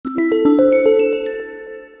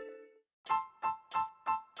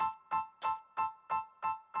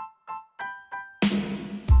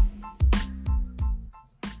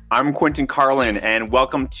I'm Quentin Carlin, and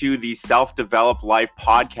welcome to the Self-Develop Life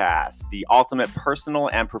podcast, the ultimate personal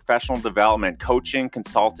and professional development coaching,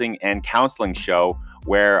 consulting, and counseling show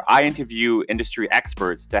where I interview industry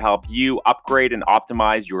experts to help you upgrade and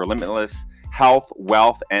optimize your limitless health,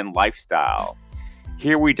 wealth, and lifestyle.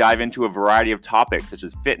 Here we dive into a variety of topics such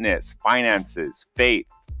as fitness, finances, faith,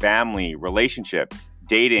 family, relationships,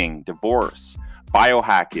 dating, divorce,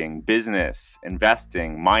 biohacking, business,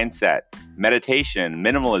 investing, mindset, meditation,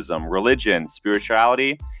 minimalism, religion,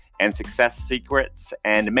 spirituality, and success secrets,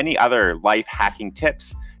 and many other life hacking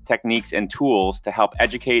tips, techniques, and tools to help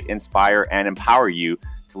educate, inspire, and empower you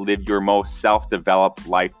to live your most self-developed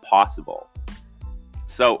life possible.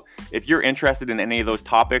 So if you're interested in any of those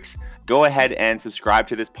topics, go ahead and subscribe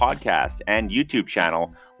to this podcast and YouTube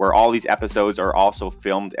channel where all these episodes are also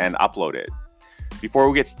filmed and uploaded. Before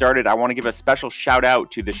we get started, I want to give a special shout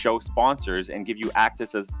out to the show sponsors and give you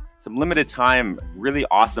access to some limited time, really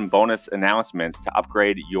awesome bonus announcements to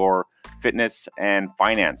upgrade your fitness and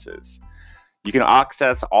finances. You can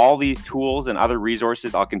access all these tools and other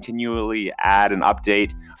resources. I'll continually add and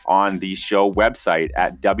update on the show website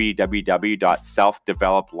at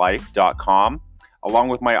www.selfdeveloplife.com, along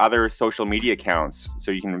with my other social media accounts.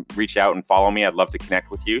 So you can reach out and follow me. I'd love to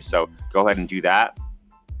connect with you. So go ahead and do that.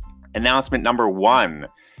 Announcement number 1,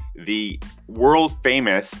 the world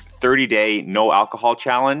famous 30-day no alcohol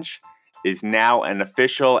challenge is now an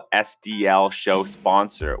official SDL show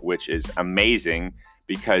sponsor, which is amazing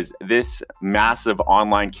because this massive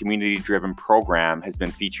online community-driven program has been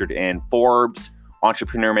featured in Forbes,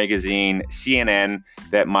 Entrepreneur Magazine, CNN,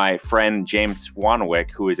 that my friend James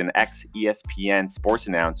Swanwick, who is an ex-ESPN sports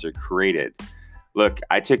announcer, created. Look,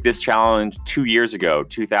 I took this challenge 2 years ago,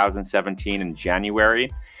 2017 in January,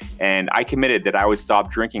 and I committed that I would stop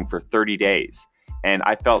drinking for 30 days. And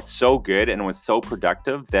I felt so good and was so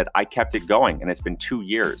productive that I kept it going, and it's been 2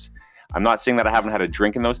 years. I'm not saying that I haven't had a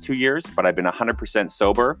drink in those 2 years, but I've been 100%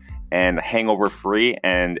 sober and hangover free,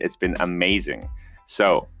 and it's been amazing.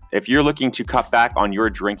 So if you're looking to cut back on your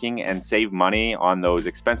drinking and save money on those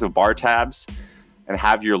expensive bar tabs and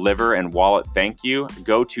have your liver and wallet thank you,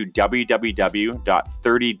 go to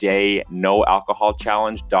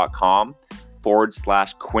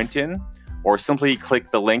www.30daynoalcoholchallenge.com/Quentin, or simply click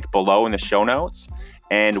the link below in the show notes.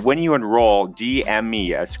 And when you enroll, DM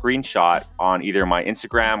me a screenshot on either my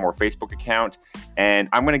Instagram or Facebook account, and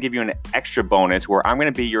I'm going to give you an extra bonus where I'm going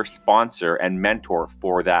to be your sponsor and mentor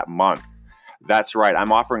for that month. That's right,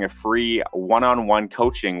 I'm offering a free one-on-one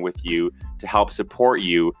coaching with you to help support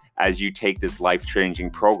you as you take this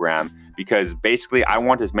life-changing program, because basically I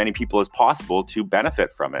want as many people as possible to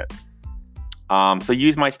benefit from it. So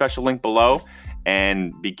use my special link below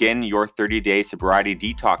and begin your 30-day sobriety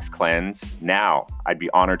detox cleanse now. I'd be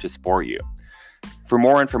honored to support you. For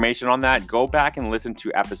more information on that, go back and listen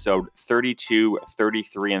to episode 32,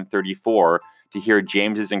 33, and 34 to hear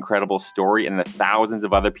James's incredible story and the thousands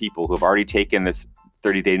of other people who have already taken this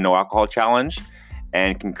 30-day no alcohol challenge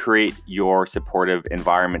and can create your supportive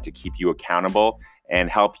environment to keep you accountable and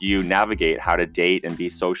help you navigate how to date and be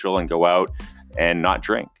social and go out and not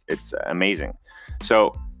drink. It's amazing.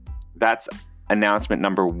 So that's announcement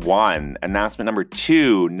number 1. Announcement number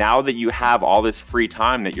 2, now that you have all this free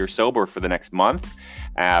time that you're sober for the next month,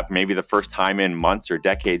 maybe the first time in months or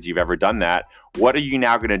decades you've ever done that, what are you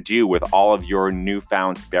now going to do with all of your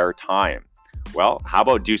newfound spare time? Well, how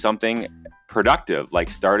about do something productive, like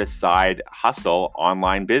start a side hustle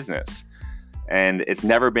online business? And it's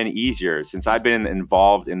never been easier. Since I've been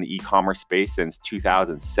involved in the e-commerce space since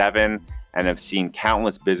 2007 and have seen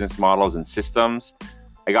countless business models and systems,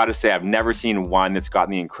 I got to say, I've never seen one that's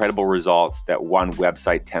gotten the incredible results that one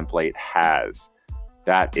website template has.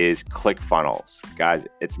 That is ClickFunnels. Guys,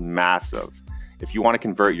 it's massive. If you want to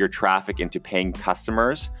convert your traffic into paying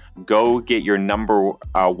customers, go get your number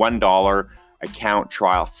 $1 account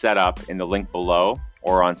trial set up in the link below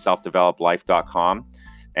or on selfdeveloplife.com.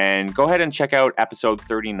 And go ahead and check out episode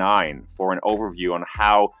 39 for an overview on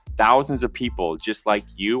how thousands of people just like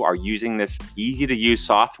you are using this easy to use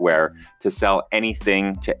software to sell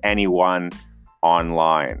anything to anyone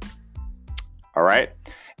online. All right.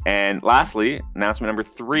 And lastly, announcement number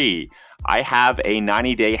 3, I have a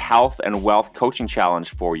 90-day health and wealth coaching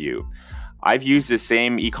challenge for you. I've used the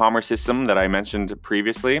same e-commerce system that I mentioned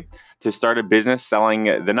previously to start a business selling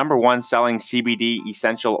the number 1 selling CBD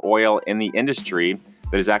essential oil in the industry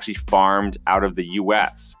that is actually farmed out of the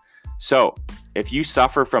US. So if you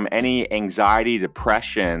suffer from any anxiety,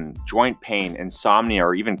 depression, joint pain, insomnia,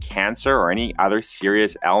 or even cancer or any other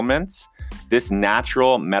serious ailments, this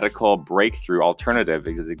natural medical breakthrough alternative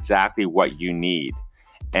is exactly what you need.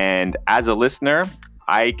 And as a listener,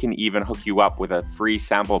 I can even hook you up with a free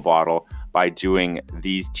sample bottle by doing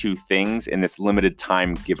these two things in this limited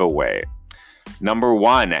time giveaway. Number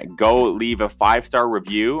one, go leave a 5-star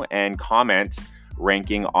review and comment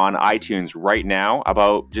ranking on iTunes right now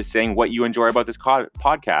about just saying what you enjoy about this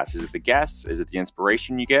podcast. Is it the guests? Is it the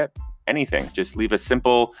inspiration you get? Anything. Just leave a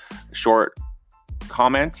simple, short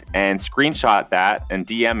comment and screenshot that and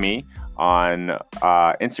DM me on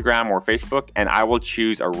Instagram or Facebook, and I will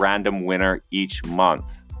choose a random winner each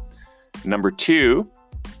month. Number two,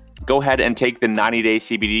 go ahead and take the 90-Day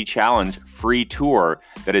CBD Challenge free tour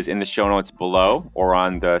that is in the show notes below or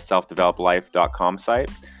on the selfdeveloplife.com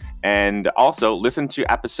site. And also listen to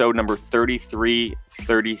episode number 35,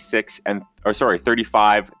 36, and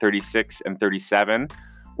 37,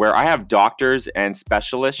 where I have doctors and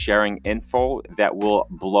specialists sharing info that will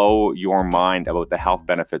blow your mind about the health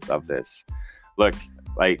benefits of this. Look,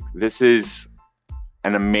 this is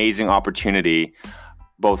an amazing opportunity,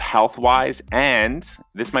 both health-wise, and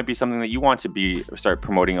this might be something that you want to start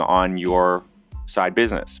promoting on your side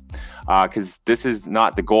business. Because this is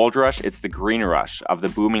not the gold rush, it's the green rush of the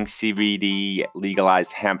booming CBD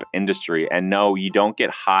legalized hemp industry. And no, you don't get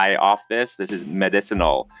high off this. This is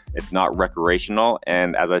medicinal. It's not recreational.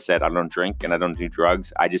 And as I said, I don't drink and I don't do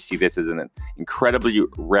drugs. I just see this as an incredibly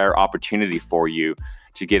rare opportunity for you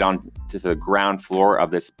to get on to the ground floor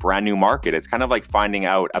of this brand new market. It's kind of like finding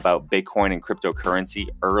out about Bitcoin and cryptocurrency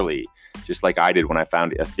early, just like I did when I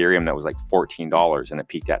found Ethereum that was like $14 and it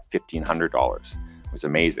peaked at $1,500. It was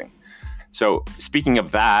amazing. So speaking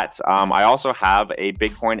of that, I also have a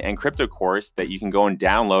Bitcoin and crypto course that you can go and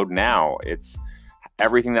download now. It's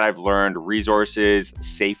everything that I've learned, resources,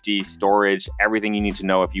 safety, storage, everything you need to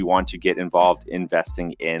know if you want to get involved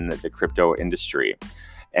investing in the crypto industry.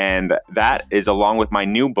 And that is along with my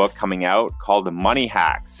new book coming out called Money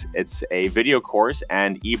Hacks. It's a video course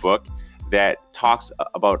and ebook that talks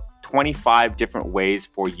about 25 different ways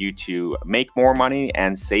for you to make more money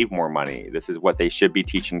and save more money. This is what they should be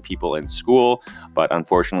teaching people in school, but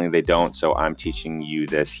unfortunately they don't. So I'm teaching you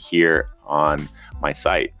this here on my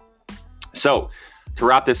site. So to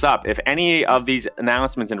wrap this up, if any of these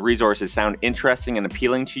announcements and resources sound interesting and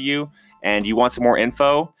appealing to you and you want some more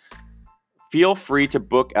info, feel free to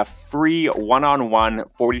book a free one-on-one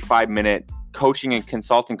 45-minute coaching and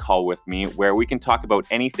consulting call with me where we can talk about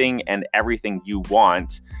anything and everything you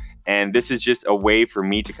want. And this is just a way for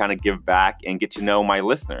me to kind of give back and get to know my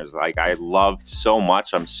listeners. Like, I love so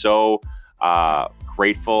much. I'm so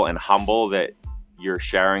grateful and humble that you're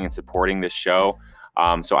sharing and supporting this show.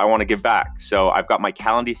 So I want to give back. So I've got my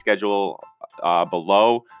Calendly schedule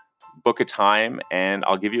below. Book a time and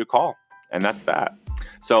I'll give you a call. And that's that.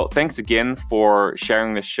 So thanks again for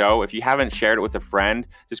sharing this show. If you haven't shared it with a friend,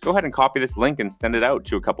 just go ahead and copy this link and send it out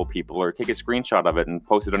to a couple people or take a screenshot of it and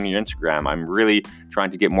post it on your Instagram. I'm really trying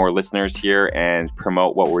to get more listeners here and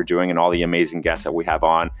promote what we're doing and all the amazing guests that we have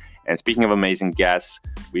on. And speaking of amazing guests,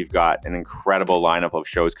 we've got an incredible lineup of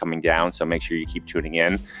shows coming down. So make sure you keep tuning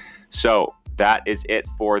in. So that is it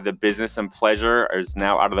for the business and pleasure is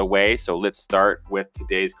now out of the way. So let's start with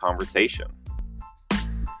today's conversation.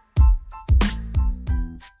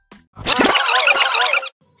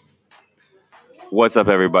 What's up,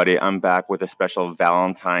 everybody? I'm back with a special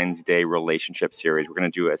Valentine's Day relationship series. We're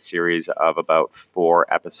going to do a series of about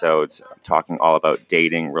 4 episodes talking all about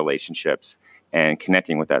dating, relationships, and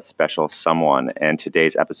connecting with that special someone. And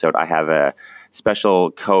today's episode, I have a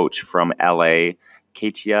special coach from LA,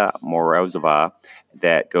 Katia Morozova,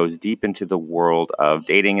 that goes deep into the world of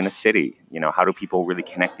dating in a city. You know, how do people really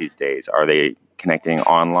connect these days? Are they connecting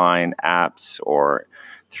online apps or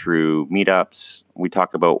through meetups? We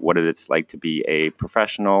talk about what it's like to be a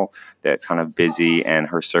professional that's kind of busy and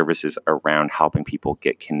her services around helping people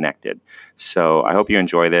get connected. So I hope you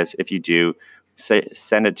enjoy this. If you do,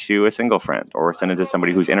 send it to a single friend or send it to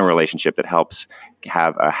somebody who's in a relationship that helps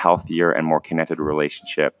have a healthier and more connected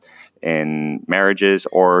relationship in marriages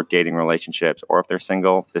or dating relationships. Or if they're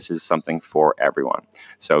single, this is something for everyone.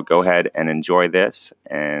 So go ahead and enjoy this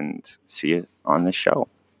and see you on the show.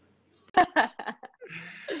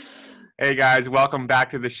 Hey guys, welcome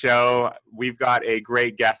back to the show. We've got a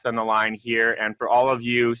great guest on the line here. And for all of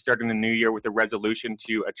you starting the new year with a resolution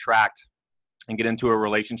to attract and get into a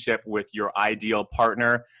relationship with your ideal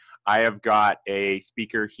partner, I have got a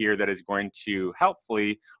speaker here that is going to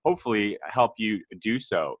hopefully help you do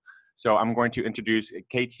so. So I'm going to introduce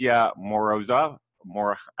Katia Morozova.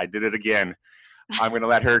 I did it again. I'm going to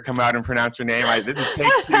let her come out and pronounce her name. This is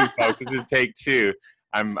take 2, folks. This is take 2.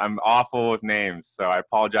 I'm awful with names, so I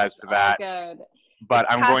apologize for that. Good. But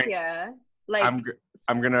it's I'm Katia, going.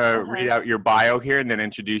 I'm gonna read out your bio here and then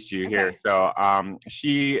introduce you here. So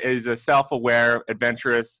she is a self-aware,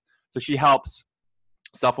 adventurous. So she helps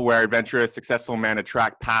self-aware, adventurous, successful men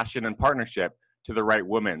attract passion and partnership to the right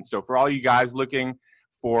woman. So for all you guys looking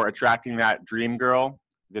for attracting that dream girl,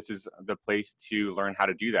 this is the place to learn how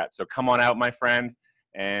to do that. So come on out, my friend,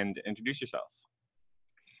 and introduce yourself.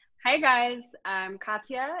 Hi guys, I'm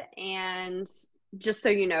Katya, and just so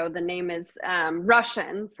you know, the name is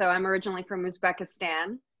Russian. So I'm originally from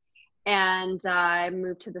Uzbekistan, and I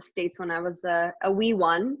moved to the States when I was a wee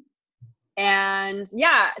one. And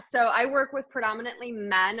yeah, so I work with predominantly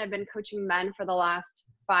men. I've been coaching men for the last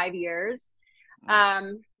 5 years.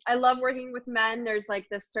 I love working with men. There's like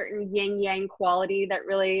this certain yin yang quality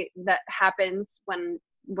that happens when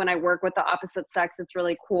I work with the opposite sex. It's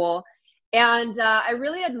really cool. And I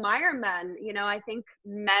really admire men. You know, I think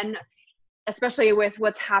men, especially with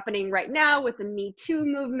what's happening right now with the Me Too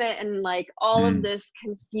movement and like all of this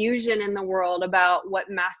confusion in the world about what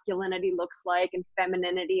masculinity looks like and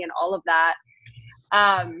femininity and all of that.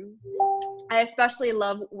 I especially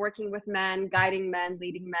love working with men, guiding men,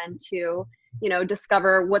 leading men to, you know,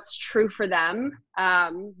 discover what's true for them,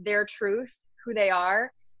 their truth, who they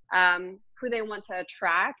are, who they want to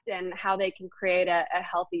attract, and how they can create a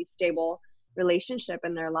healthy, stable relationship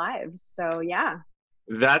in their lives. So yeah.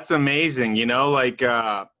 That's amazing. You know, like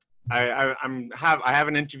I have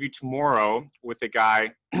an interview tomorrow with a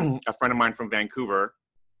guy, a friend of mine from Vancouver,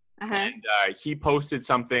 and he posted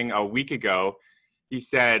something a week ago. He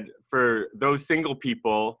said, for those single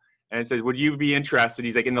people, and it says, would you be interested?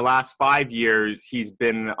 He's like, in the last 5 years, he's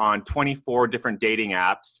been on 24 different dating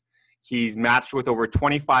apps. He's matched with over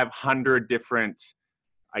 2,500 different,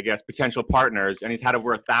 I guess, potential partners, and he's had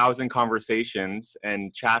over 1,000 conversations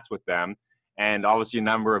and chats with them, and obviously a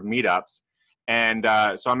number of meetups. And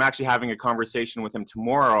so I'm actually having a conversation with him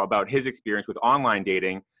tomorrow about his experience with online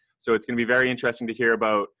dating. So it's going to be very interesting to hear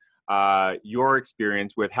about your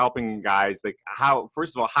experience with helping guys. Like,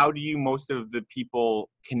 first of all, how do you most of the people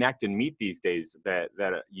connect and meet these days that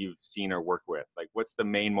you've seen or worked with? Like, what's the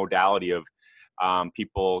main modality of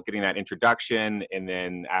people getting that introduction and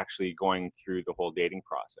then actually going through the whole dating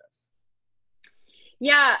process?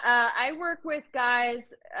 Yeah, I work with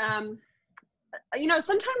guys, you know,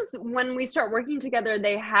 sometimes when we start working together,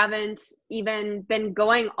 they haven't even been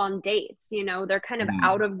going on dates, you know, they're kind of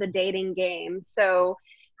out of the dating game. So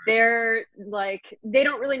they're like, they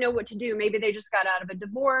don't really know what to do. Maybe they just got out of a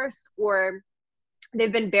divorce, or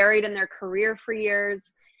they've been buried in their career for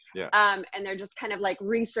years. Yeah. And they're just kind of like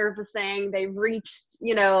resurfacing. They've reached,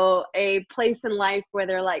 you know, a place in life where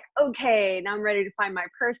they're like, okay, now I'm ready to find my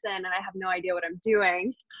person, and I have no idea what I'm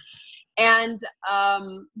doing. And,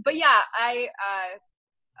 but yeah,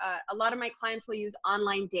 a lot of my clients will use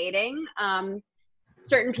online dating.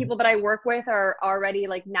 Certain people that I work with are already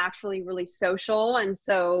like naturally really social, and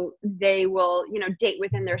so they will, you know, date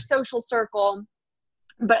within their social circle.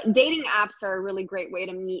 But dating apps are a really great way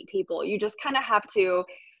to meet people. You just kind of have to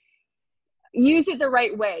use it the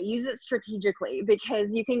right way, use it strategically, because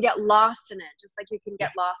you can get lost in it, just like you can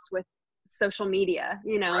get lost with social media.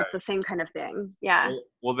 You know, right. It's the same kind of thing. Yeah.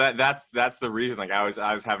 Well, that's the reason. Like, I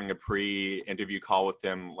was having a pre-interview call with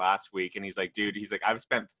him last week, and he's like, dude, he's like, I've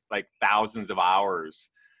spent like thousands of hours,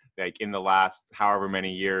 like in the last however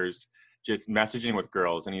many years, just messaging with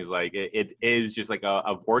girls. And he's like, it is just like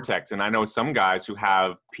a vortex. And I know some guys who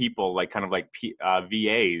have people like kind of like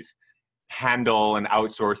VAs handle and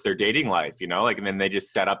outsource their dating life, you know, like, and then they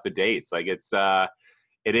just set up the dates. Like,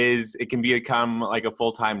 it can become like a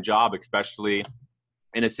full-time job, especially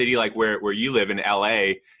in a city like where you live in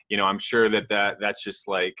LA. You know, I'm sure that's just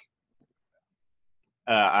like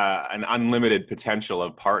an unlimited potential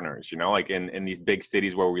of partners, you know, like in these big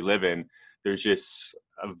cities where we live in, there's just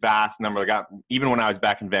a vast number. Like, even when I was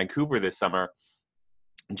back in Vancouver this summer,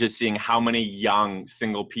 just seeing how many young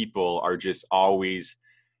single people are just always,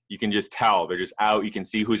 you can just tell they're just out. You can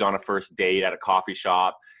see who's on a first date at a coffee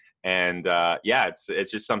shop. And yeah,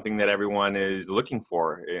 it's just something that everyone is looking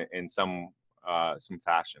for in some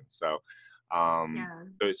fashion. So,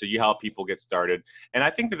 so you help people get started, and I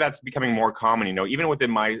think that that's becoming more common. You know, even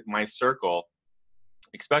within my circle,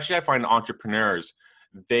 especially I find entrepreneurs,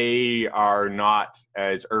 they are not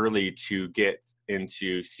as early to get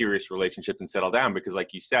into serious relationships and settle down, because,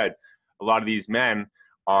 like you said, a lot of these men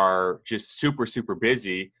are just super, super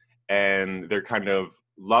busy, and their kind of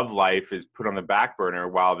love life is put on the back burner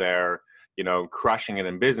while they're, you know, crushing it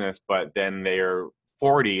in business. But then they're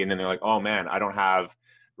 40, and then they're like, oh man, I don't have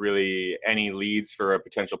really any leads for a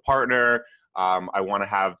potential partner. I want to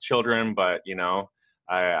have children, but, you know,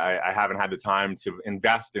 I haven't had the time to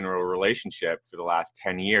invest in a relationship for the last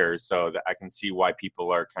 10 years. So that I can see why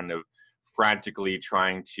people are kind of frantically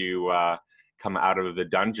trying to come out of the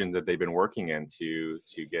dungeon that they've been working in to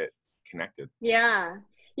get connected. Yeah.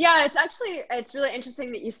 Yeah, it's really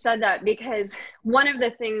interesting that you said that, because one of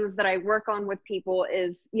the things that I work on with people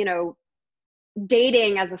is,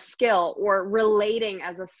 dating as a skill or relating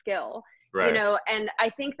as a skill, Right. and I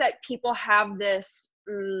think that people have this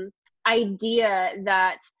idea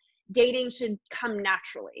that dating should come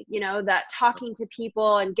naturally, that talking to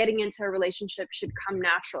people and getting into a relationship should come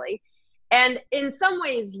naturally. And in some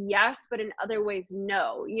ways, yes, but in other ways,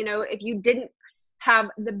 no. If you didn't have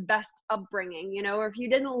the best upbringing, or if you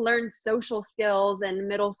didn't learn social skills in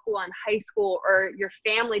middle school and high school, or your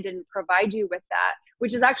family didn't provide you with that,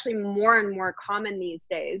 which is actually more and more common these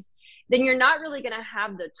days, then you're not really going to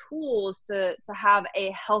have the tools to have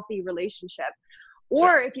a healthy relationship.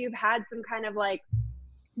 Or if you've had some kind of like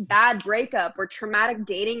bad breakup or traumatic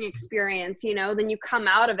dating experience, then you come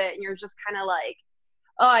out of it and you're just kind of like,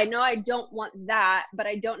 oh, I know I don't want that, but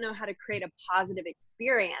I don't know how to create a positive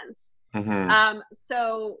experience.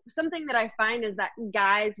 So something that I find is that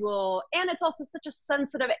guys will, and it's also such a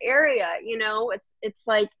sensitive area, it's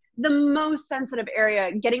like the most sensitive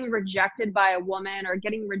area. Getting rejected by a woman or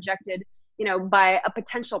getting rejected, by a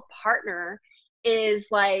potential partner is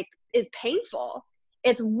painful.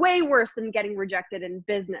 It's way worse than getting rejected in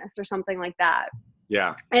business or something like that.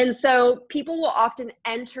 Yeah. And so people will often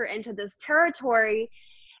enter into this territory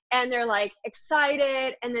and they're like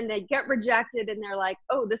excited, and then they get rejected and they're like,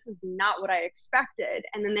 oh, this is not what I expected.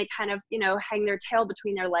 And then they kind of, hang their tail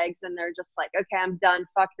between their legs and they're just like, okay, I'm done.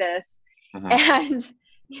 Fuck this. And,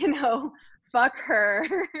 fuck her.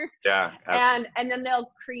 Yeah. And then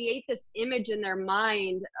they'll create this image in their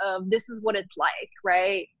mind of this is what it's like,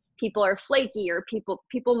 right? People are flaky, or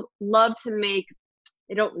people love to make,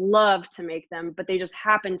 they don't love to make them, but they just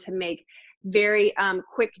happen to make very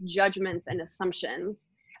quick judgments and assumptions.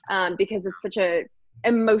 Because it's such a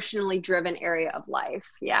emotionally driven area of life.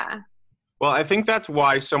 Yeah. Well, I think that's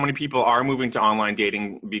why so many people are moving to online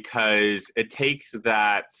dating, because it takes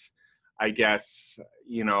that, I guess,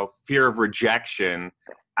 fear of rejection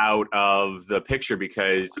out of the picture,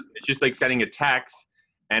 because it's just like sending a text,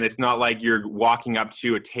 and it's not like you're walking up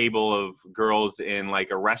to a table of girls in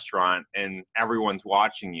like a restaurant and everyone's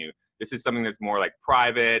watching you. This is something that's more like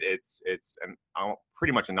private. It's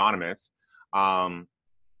pretty much anonymous.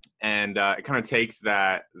 And it kind of takes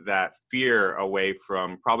that fear away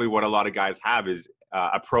from probably what a lot of guys have is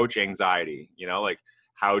approach anxiety, like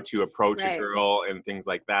how to approach a girl and things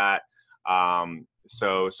like that.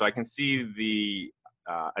 So I can see the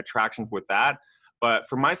attractions with that. But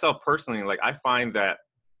for myself personally, like I find that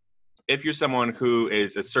if you're someone who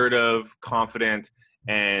is assertive, confident,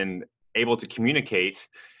 and able to communicate,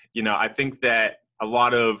 I think that a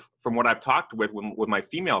lot of, from what I've talked with my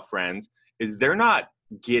female friends, is they're not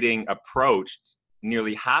getting approached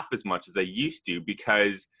nearly half as much as they used to,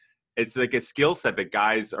 because it's like a skill set that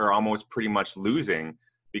guys are almost pretty much losing,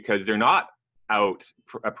 because they're not out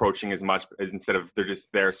approaching as much, as instead of they're just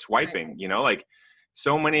there swiping. Like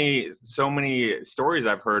so many stories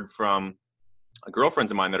I've heard from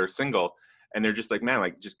girlfriends of mine that are single, and they're just like, man,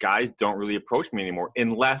 like just guys don't really approach me anymore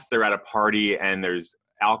unless they're at a party and there's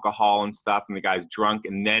alcohol and stuff and the guy's drunk,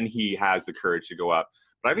 and then he has the courage to go up.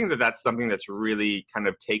 But I think that that's something that's really kind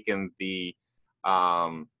of taken the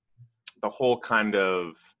whole kind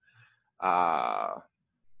of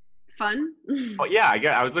fun. Oh yeah,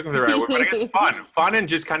 I was looking for the right word, but I guess fun, and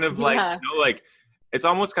just kind of like like it's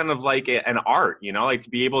almost kind of like an art, like to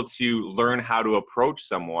be able to learn how to approach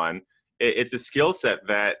someone. It's a skill set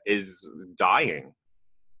that is dying.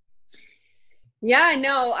 Yeah,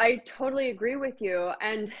 no, I totally agree with you,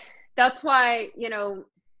 and that's why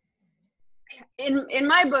in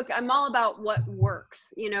my book, I'm all about what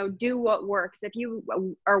works, do what works. If you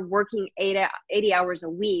are working 80 hours a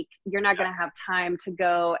week, you're not going to have time to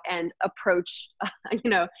go and approach,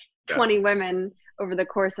 20 women over the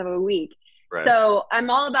course of a week. Right. So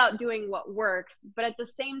I'm all about doing what works. But at the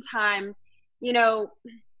same time,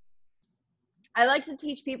 I like to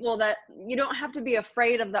teach people that you don't have to be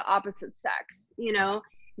afraid of the opposite sex.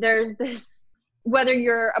 There's this, whether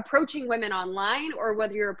you're approaching women online or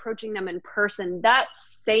whether you're approaching them in person, that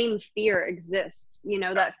same fear exists,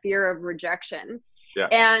 that fear of rejection. Yeah.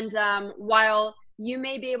 And while you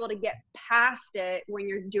may be able to get past it when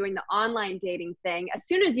you're doing the online dating thing, as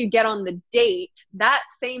soon as you get on the date, that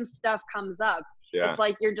same stuff comes up. Yeah. It's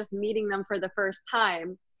like you're just meeting them for the first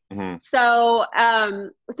time. Mm-hmm. So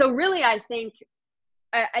really, I think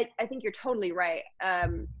you're totally right.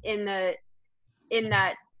 In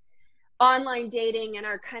that online dating and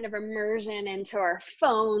our kind of immersion into our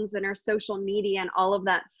phones and our social media and all of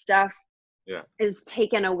that stuff Yeah. is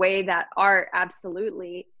taken away that art,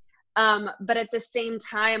 absolutely. But at the same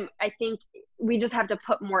time, I think we just have to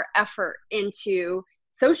put more effort into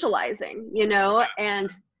socializing, you know, and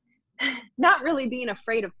not really being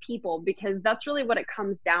afraid of people, because that's really what it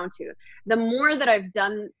comes down to. The more that I've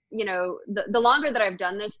done, you know, the longer that I've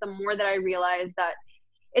done this, the more that I realize that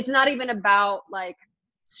it's not even about like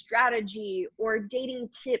strategy or dating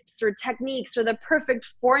tips or techniques or the perfect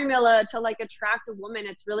formula to like attract a woman.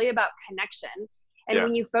 It's really about connection. And Yeah.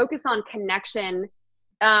 when you focus on connection,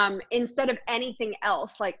 instead of anything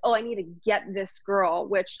else, like, oh, I need to get this girl,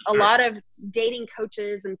 which a lot of dating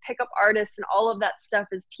coaches and pickup artists and all of that stuff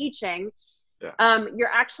is teaching, Yeah.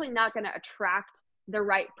 you're actually not going to attract the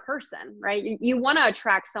right person, right? You want to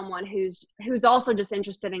attract someone who's also just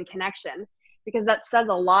interested in connection, because that says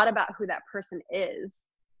a lot about who that person is.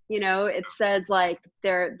 You know, it says like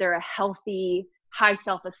they're a healthy, high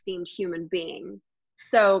self-esteemed human being.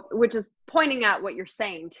 So, which is pointing out what you're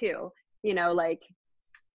saying too, you know, like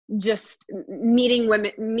just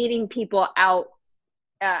meeting people out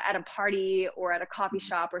at a party or at a coffee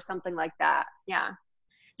shop or something like that. Yeah.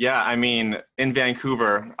 Yeah, I mean, in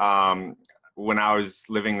Vancouver, when I was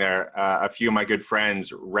living there, a few of my good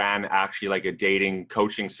friends ran actually like a dating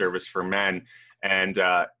coaching service for men, and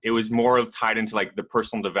it was more tied into like the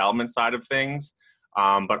personal development side of things,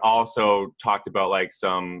 but also talked about like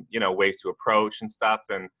some, you know, ways to approach and stuff.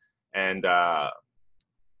 And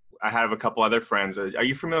I have a couple other friends. Are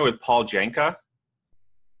you familiar with Paul Janka?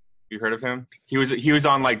 You heard of him? He was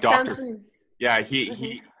on like Sounds Doctor. from, Yeah,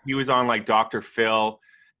 mhm. he was on like Dr. Phil,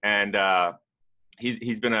 and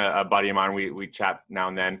he's been a buddy of mine. We chat now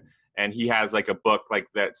and then, and he has like a book like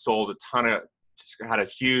that sold a ton of, had a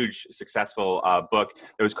huge successful book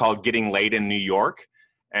that was called Getting Laid in New York,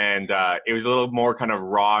 and it was a little more kind of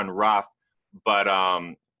raw and rough, but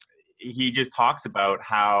he just talks about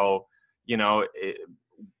how, you know,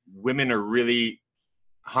 women are really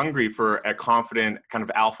hungry for a confident kind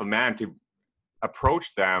of alpha man to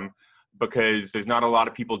approach them, because there's not a lot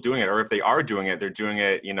of people doing it, or if they are doing it, they're doing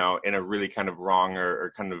it, you know, in a really kind of wrong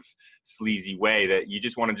or kind of sleazy way, that you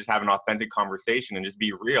just want to just have an authentic conversation and just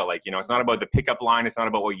be real. Like, you know, it's not about the pickup line, it's not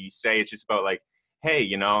about what you say, it's just about like, hey,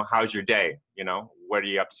 you know, how's your day, you know, what are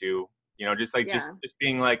you up to, you know, just like Yeah. just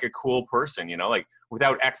being like a cool person, you know, like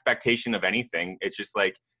without expectation of anything. It's just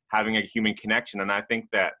like having a human connection. And I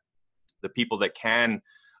think that the people that can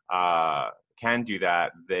do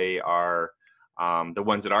that, they are the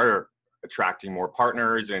ones that are attracting more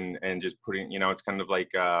partners, and just putting, you know, it's kind of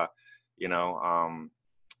like you know,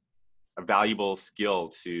 a valuable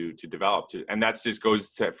skill to develop to. And that's just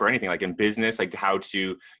goes to for anything, like in business, like how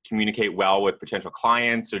to communicate well with potential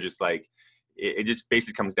clients, or just like it just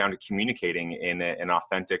basically comes down to communicating in an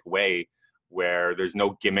authentic way, where there's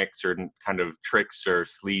no gimmicks or kind of tricks or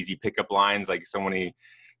sleazy pickup lines like so many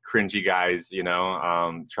cringy guys, you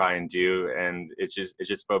know, try and do. And it's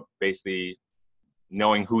just about basically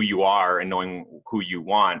knowing who you are and knowing who you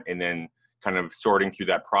want, and then kind of sorting through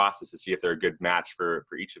that process to see if they're a good match for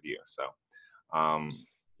each of you. So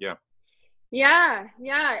yeah.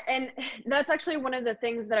 Yeah, and that's actually one of the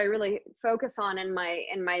things that I really focus on in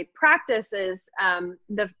my practice is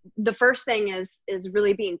the first thing is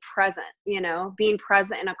really being present, you know, being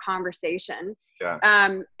present in a conversation. Yeah.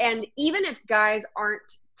 And even if guys aren't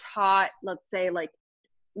taught, let's say like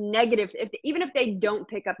negative, even if they don't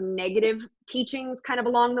pick up negative teachings kind of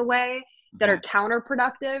along the way that are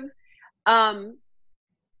counterproductive, um,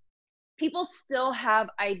 people still have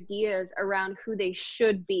ideas around who they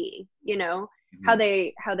should be, you know, how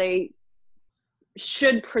they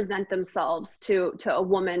should present themselves to a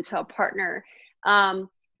woman, to a partner,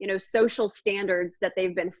 you know, social standards that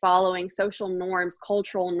they've been following, social norms,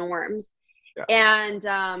 cultural norms, Yeah.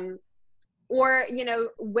 and or, you know,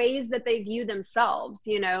 ways that they view themselves,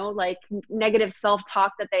 you know, like negative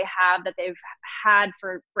self-talk that they have, that they've had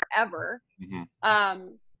for forever.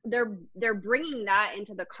 They're bringing that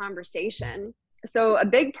into the conversation. So a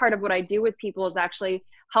big part of what I do with people is actually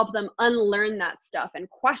help them unlearn that stuff and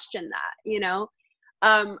question that, you know.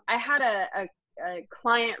 I had a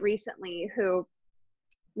client recently who,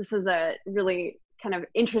 this is a really kind of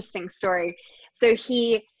interesting story. So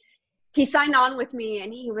he signed on with me,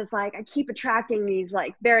 and he was like, I keep attracting these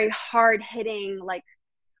like very hard hitting like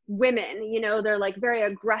women, you know, they're like very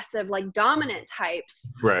aggressive, like dominant types.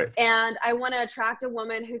 Right. And I want to attract a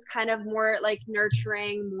woman who's kind of more like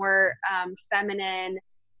nurturing, more feminine.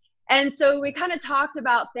 And so we kind of talked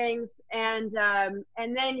about things, and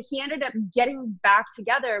then he ended up getting back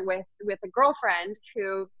together with a girlfriend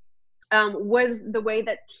who was the way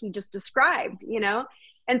that he just described, you know?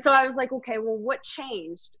 And so I was like, okay, well, what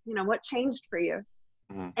changed? You know, what changed for you?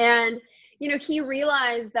 Mm-hmm. And, you know, he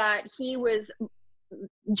realized that he was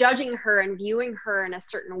judging her and viewing her in a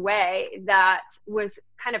certain way that was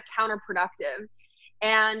kind of counterproductive.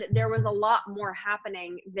 And there was a lot more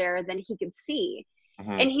happening there than he could see.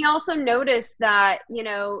 Mm-hmm. And he also noticed that, you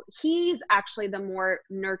know, he's actually the more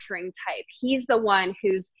nurturing type. He's the one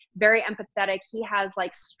who's very empathetic. He has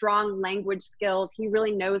like strong language skills. He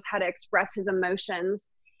really knows how to express his emotions.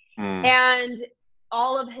 And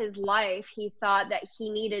all of his life, he thought that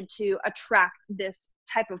he needed to attract this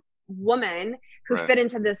type of woman who fit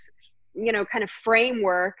into this, you know, kind of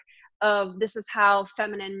framework of this is how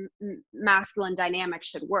feminine masculine dynamics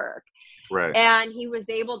should work. Right. And he was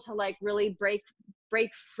able to like really break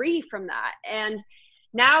free from that. And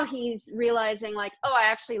now he's realizing like, oh, I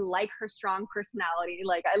actually like her strong personality.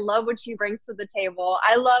 Like, I love what she brings to the table.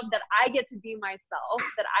 I love that I get to be myself,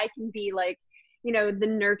 that I can be like, you know, the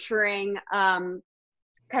nurturing, kind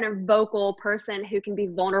of vocal person who can be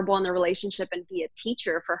vulnerable in the relationship and be a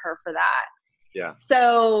teacher for her for that. Yeah.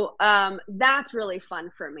 So that's really fun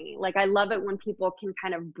for me. Like, I love it when people can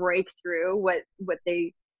kind of break through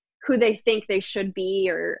who they think they should be,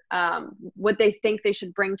 or what they think they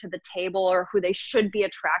should bring to the table, or who they should be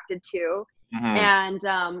attracted to, and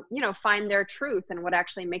you know, find their truth and what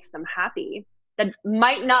actually makes them happy. That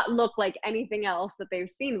might not look like anything else that they've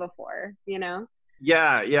seen before, you know?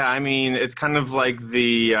 Yeah. I mean, it's kind of like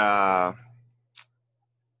the. I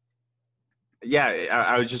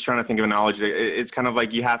was just trying to think of an analogy. It's kind of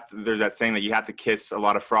like there's that saying that you have to kiss a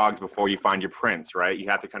lot of frogs before you find your prince, right? You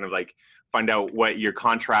have to kind of like find out what your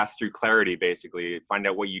contrast through clarity, basically. Find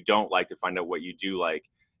out what you don't like to find out what you do like,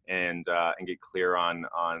 and get clear on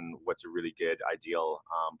what's a really good, ideal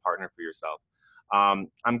partner for yourself.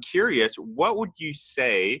 I'm curious, what would you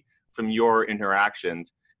say from your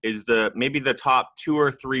interactions is maybe the top 2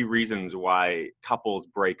 or 3 reasons why couples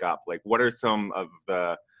break up? Like, what are some of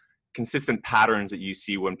the consistent patterns that you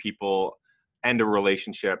see when people end a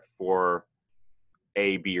relationship for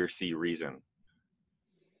A, B, or C reason?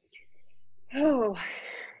 Oh,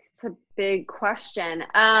 it's a big question.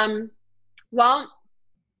 Well,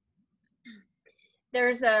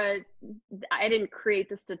 I didn't create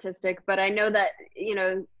the statistic, but I know that, you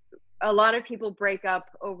know, a lot of people break up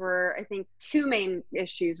over, I think, 2 main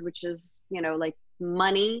issues, which is, you know, like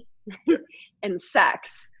money and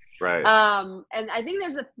sex. Right. And I think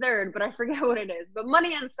there's a third, but I forget what it is. But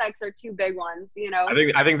money and sex are 2 big ones, you know.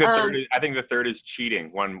 I think the third is cheating,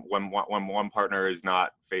 when one partner is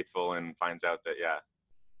not faithful and finds out that. Yeah.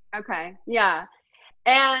 Okay. Yeah.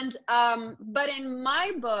 And but in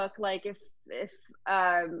my book, like, if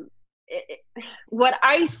what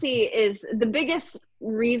I see is the biggest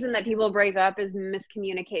reason that people break up is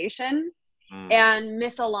miscommunication and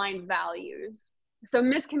misaligned values. So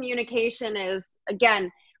miscommunication is,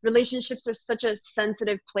 again, relationships are such a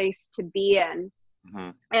sensitive place to be in.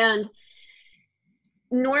 And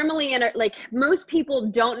normally, like, most people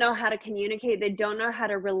don't know how to communicate. They don't know how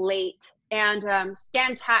to relate. And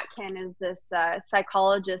Stan Tatkin is this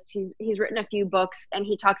psychologist. He's written a few books, and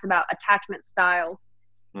he talks about attachment styles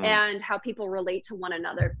and how people relate to one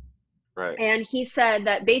another. Right. And he said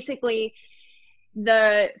that basically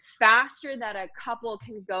the faster that a couple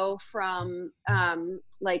can go from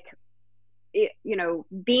you know,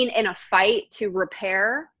 being in a fight to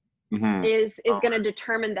repair is going to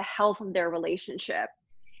determine the health of their relationship.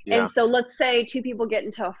 Yeah. And so let's say 2 people get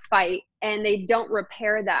into a fight and they don't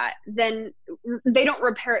repair that, then they don't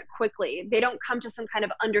repair it quickly. They don't come to some kind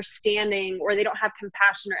of understanding, or they don't have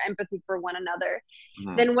compassion or empathy for one another.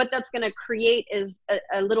 Then what that's going to create is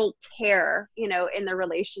a little tear, you know, in the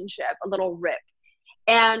relationship, a little rip.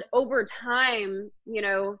 And over time, you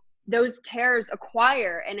know, those tears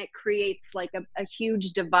acquire, and it creates like a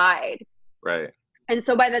huge divide. Right. And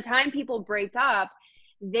so by the time people break up,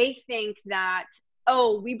 they think that,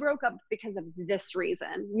 oh, we broke up because of this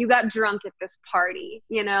reason. You got drunk at this party,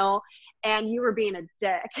 you know, and you were being a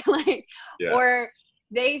dick. Like, yeah. Or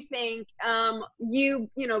they think you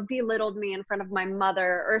know, belittled me in front of my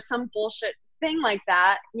mother, or some bullshit thing like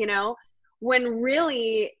that, you know, when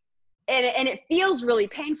really, and it feels really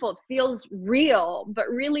painful. It feels real, but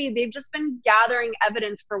really they've just been gathering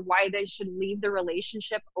evidence for why they should leave the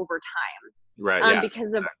relationship over time. Right.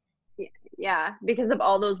 Yeah. Because of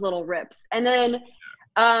all those little rips. And then,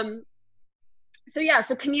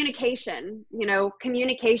 so communication, you know,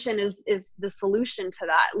 communication is the solution to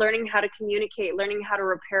that. Learning how to communicate, learning how to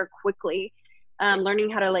repair quickly, learning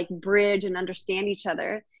how to like bridge and understand each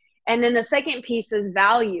other. And then the second piece is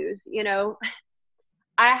values. You know,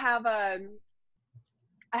 I have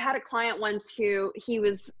I had a client once who he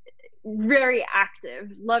was very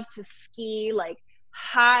active, loved to ski, like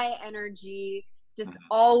high energy, just Mhm.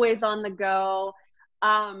 always on the go.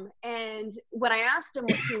 And when I asked him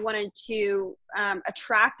what he wanted to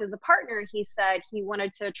attract as a partner, he said he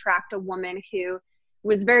wanted to attract a woman who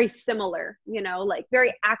was very similar, you know, like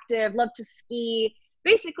very active, loved to ski,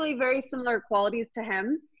 basically very similar qualities to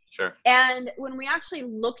him. Sure. And when we actually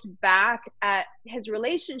looked back at his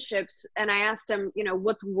relationships and I asked him, you know,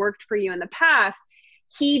 what's worked for you in the past,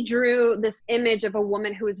 he drew this image of a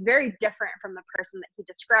woman who was very different from the person that he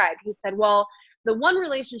described. He said, well, the one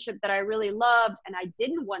relationship that I really loved and I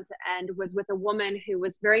didn't want to end was with a woman who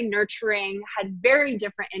was very nurturing, had very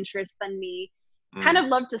different interests than me, kind Mm, of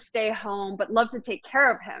loved to stay home, but loved to take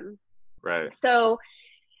care of him. right. So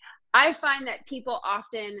I find that people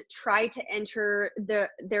often try to enter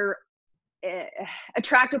their uh,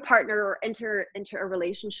 attractive partner or enter into a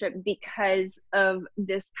relationship because of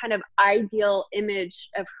this kind of ideal image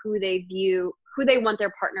of who they want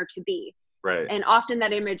their partner to be. Right. And often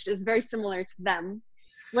that image is very similar to them.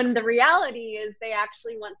 When the reality is they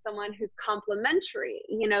actually want someone who's complementary,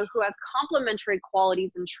 you know, who has complementary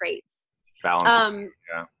qualities and traits. Balance. Um,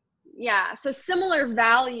 Yeah. yeah, so similar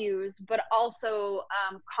values, but also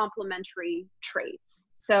complementary traits.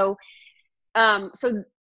 So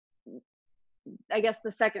I guess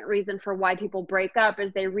the second reason for why people break up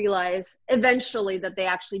is they realize eventually that they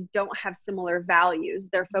actually don't have similar values.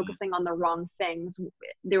 They're Mhm. focusing on the wrong things.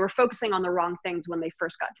 They were focusing on the wrong things when they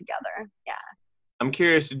first got together. Yeah. I'm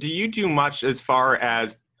curious, do you do much as far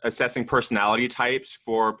as assessing personality types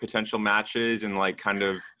for potential matches and like kind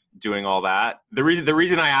of doing all that? The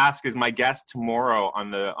reason I ask is my guest tomorrow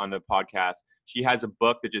on the podcast, she has a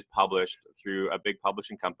book that just published through a big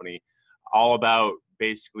publishing company all about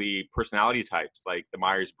basically personality types, like the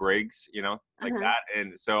Myers-Briggs, like Uh-huh. that.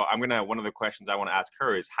 And so one of the questions I want to ask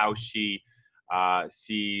her is how she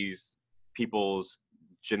sees people's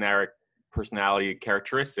generic personality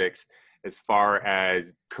characteristics as far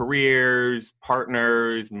as careers,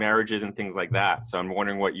 partners, marriages, and things like that. So I'm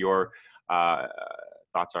wondering what your uh,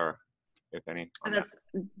 thoughts are, if any, on And that.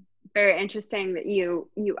 that's very interesting that you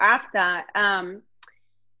asked that.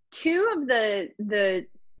 Two of the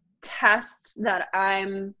tests that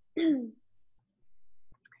I'm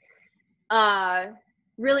uh,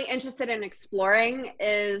 really interested in exploring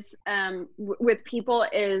is with people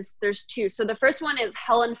is there's two. So the first one is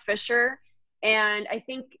Helen Fisher, and I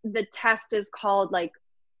think the test is called like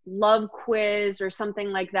Love Quiz or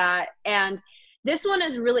something like that. And this one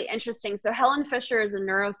is really interesting. So Helen Fisher is a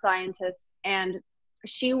neuroscientist, and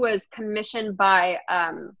she was commissioned by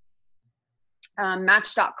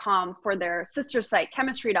Match.com for their sister site,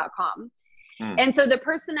 Chemistry.com. Mm, And so the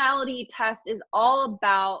personality test is all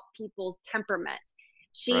about people's temperament.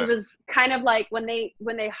 She right. was kind of like when they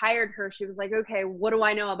hired her, she was like, okay, what do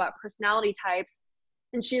I know about personality types?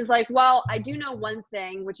 And she's like, well, I do know one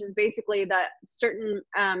thing, which is basically that certain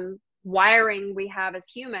wiring we have as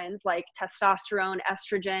humans, like testosterone,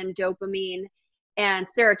 estrogen, dopamine, and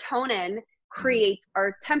serotonin, Mhm. creates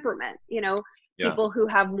our temperament. You know, Yeah. people who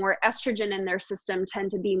have more estrogen in their system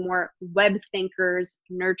tend to be more web thinkers,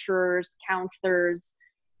 nurturers, counselors,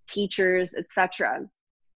 teachers, etc.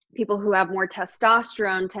 People who have more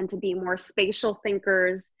testosterone tend to be more spatial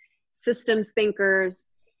thinkers, systems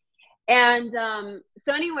thinkers. And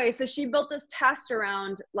so anyway, so she built this test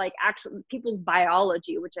around like actual people's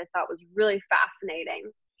biology, which I thought was really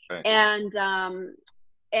fascinating. Right.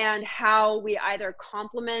 And how we either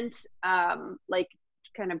complement like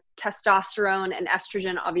kind of testosterone and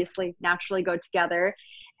estrogen obviously naturally go together.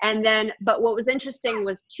 And then, but what was interesting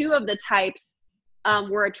was two of the types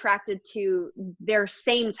were attracted to their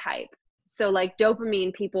same type. So like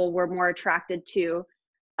dopamine people were more attracted to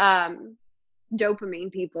um,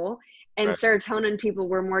 dopamine people, and Right. serotonin people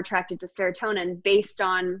were more attracted to serotonin based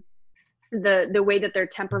on the way that their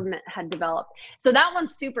temperament had developed. So that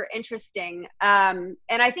one's super interesting. And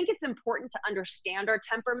I think it's important to understand our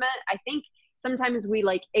temperament. I think sometimes we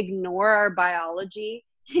like ignore our biology,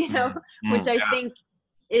 you know, Mm, which mm, I yeah. think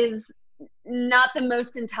is not the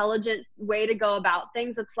most intelligent way to go about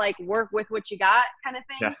things. It's like work with what you got kind of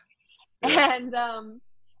Yeah. thing. Yeah.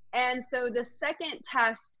 And so the second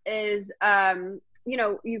test is you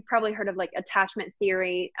know, you've probably heard of like attachment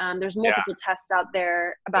theory. There's Yeah. multiple tests out there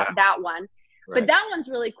Yeah. about that one, but Right. that one's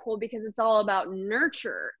really cool because it's all about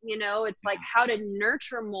nurture. You know, it's like Mm, how did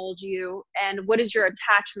nurture mold you, and what is your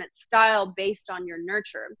attachment style based on your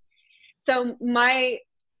nurture. So my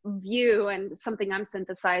view and something I'm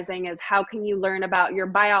synthesizing is how can you learn about your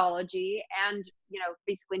biology and, you know,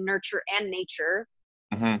 basically nurture and nature,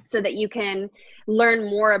 so that you can learn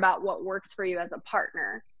more about what works for you as a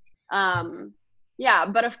partner. Yeah,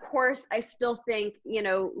 but of course, I still think, you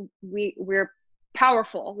know, we're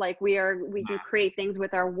powerful. Like we can create things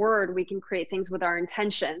with our word. We can create things with our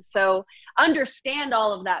intention. So understand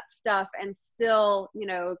all of that stuff and still, you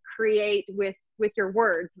know, create with your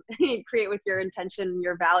words, create with your intention,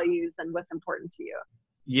 your values, and what's important to you.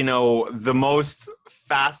 You know, the most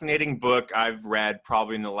fascinating book I've read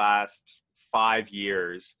probably in the last 5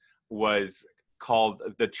 years was called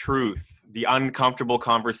The Truth, The Uncomfortable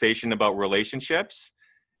Conversation About Relationships.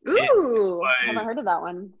 Ooh, haven't heard of that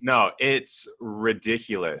one. No, it's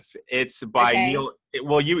ridiculous. It's by Okay. Neil.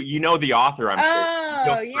 Well, you know the author, I'm sure.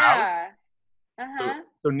 Neil Oh, Strauss. yeah. Uh-huh.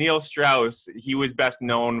 So Neil Strauss, he was best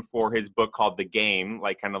known for his book called The Game,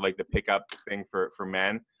 like kind of like the pickup thing for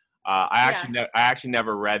men. I actually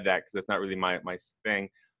never read that because it's not really my thing.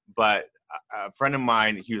 But a friend of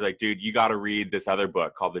mine, he was like, "Dude, you got to read this other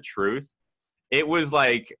book called The Truth." It was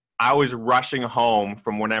like I was rushing home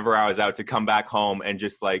from whenever I was out to come back home and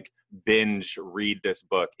just like binge read this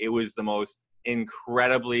book. It was the most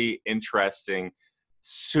incredibly interesting,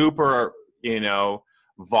 super, you know,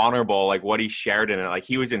 vulnerable, like what he shared in it. Like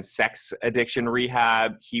he was in sex addiction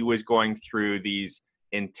rehab. He was going through these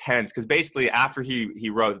intense, because basically after he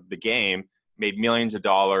wrote The Game, made millions of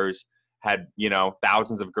dollars, had, you know,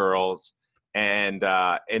 thousands of girls, and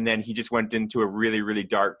then he just went into a really, really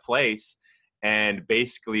dark place and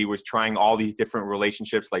basically was trying all these different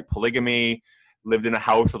relationships, like polygamy, lived in a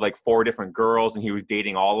house with like 4 different girls and he was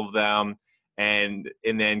dating all of them, and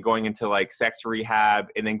then going into like sex rehab,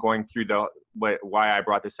 and then going through why I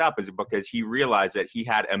brought this up is because he realized that he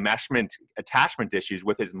had attachment issues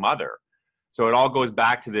with his mother. So it all goes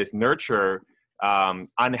back to this nurture,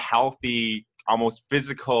 unhealthy, almost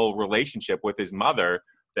physical relationship with his mother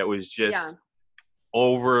that was just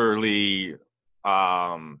overly,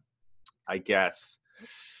 I guess,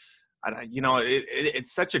 you know,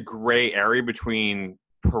 it's such a gray area between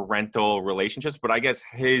parental relationships, but I guess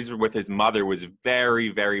his with his mother was very,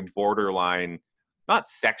 very borderline, not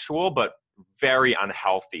sexual, but very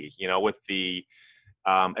unhealthy, you know, with the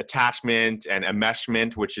attachment and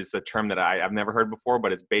enmeshment, which is a term that I've never heard before,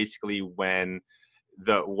 but it's basically when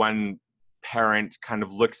the one parent kind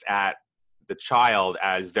of looks at the child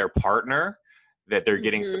as their partner that they're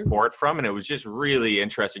getting support from. And it was just really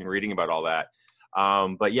interesting reading about all that.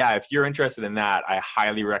 But yeah, if you're interested in that, I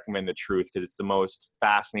highly recommend The Truth, because it's the most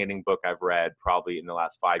fascinating book I've read probably in the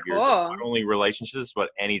last 5 years. Not only relationships, but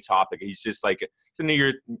any topic. He's just like,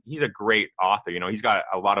 he's a great author. You know, he's got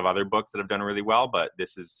a lot of other books that have done really well, but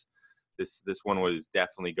this one was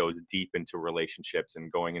definitely goes deep into relationships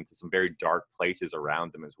and going into some very dark places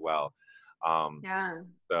around them as well. So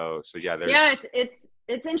yeah,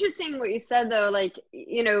 it's interesting what you said though. Like,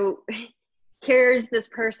 you know, here's this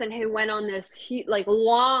person who went on this like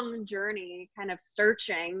long journey kind of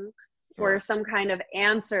searching for some kind of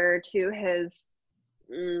answer to his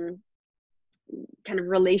kind of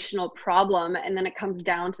relational problem, and then it comes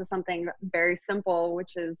down to something very simple,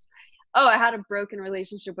 which is, oh, I had a broken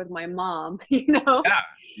relationship with my mom. You know?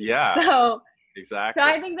 Yeah. So exactly. So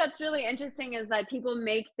I think that's really interesting, is that people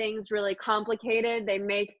make things really complicated. They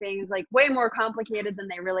make things like way more complicated than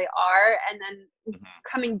they really are. And then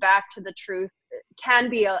coming back to the truth can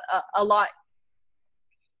be a lot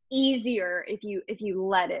easier if you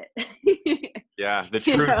let it. Yeah, the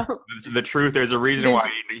truth. You know? The truth. There's a reason why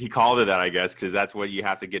he called it that, I guess, because that's what you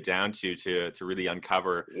have to get down to really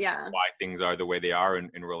uncover why things are the way they are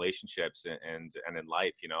in relationships and in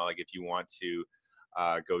life. You know, like if you want to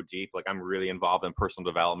go deep, like I'm really involved in personal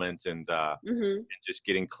development and just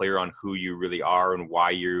getting clear on who you really are and why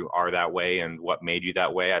you are that way and what made you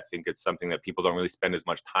that way. I think it's something that people don't really spend as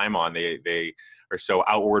much time on. They are so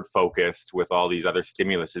outward focused with all these other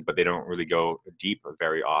stimuluses, but they don't really go deep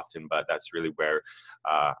very often. But that's really where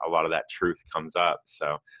a lot of that truth comes up.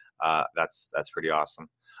 So that's pretty awesome.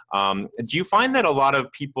 Do you find that a lot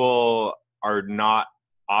of people are not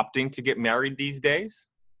opting to get married these days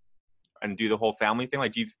and do the whole family thing?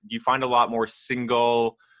 Like, do you find a lot more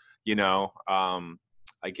single, you know,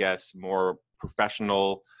 I guess more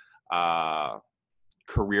professional,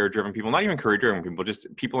 career-driven people, not even career-driven people, just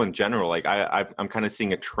people in general? Like I'm kind of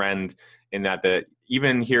seeing a trend in that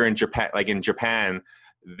even here in Japan,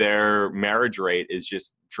 their marriage rate is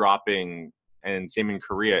just dropping, and same in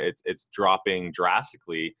Korea, it's dropping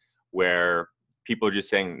drastically, where people are just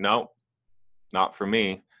saying, no, not for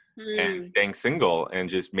me. And staying single and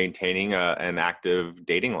just maintaining an active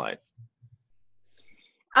dating life.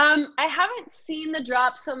 I haven't seen the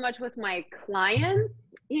drop so much with my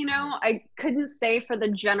clients. You know, I couldn't say for the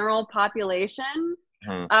general population.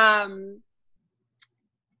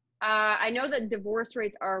 I know that divorce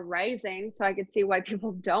rates are rising, so I could see why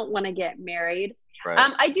people don't want to get married.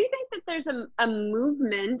 Right. I do think that there's a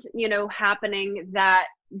movement, happening, that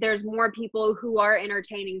there's more people who are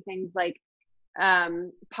entertaining things like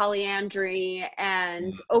polyandry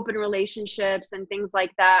and Mm. open relationships and things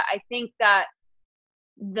like that. I think that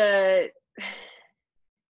the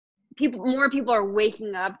more people are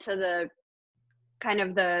waking up to the kind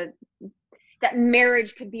of the that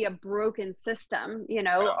marriage could be a broken system,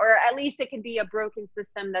 or at least it could be a broken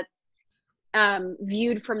system that's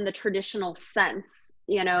viewed from the traditional sense,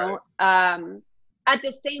 Right. At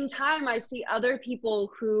the same time, I see other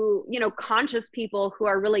people who, conscious people who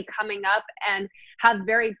are really coming up and have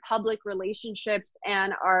very public relationships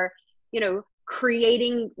and are,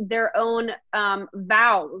 creating their own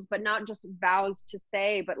vows, but not just vows to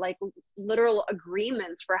say, but like literal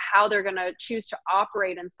agreements for how they're going to choose to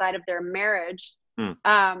operate inside of their marriage.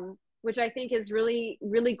 Hmm. Which I think is really,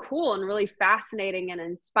 really cool and really fascinating and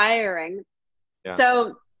inspiring. Yeah.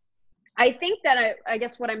 So I think that I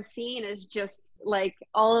guess what I'm seeing is just like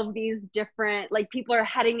all of these different, like people are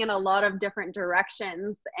heading in a lot of different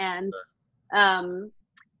directions. And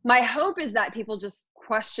my hope is that people just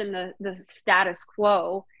question the status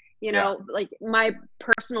quo. Yeah. Like my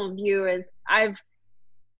personal view is I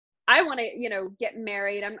want to, get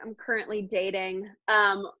married. I'm currently dating.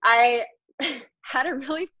 I had a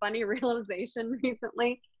really funny realization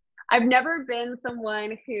recently. I've never been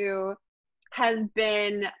someone who has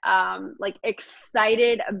been like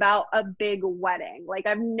excited about a big wedding. Like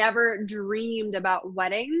I've never dreamed about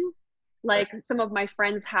weddings like some of my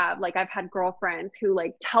friends have. Like I've had girlfriends who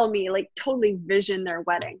like tell me like totally vision their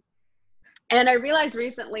wedding. And I realized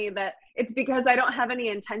recently that it's because I don't have any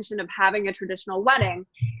intention of having a traditional wedding.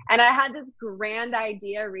 And I had this grand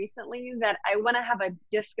idea recently that I want to have a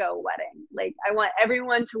disco wedding. Like I want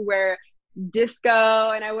everyone to wear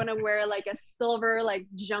disco, and I want to wear like a silver like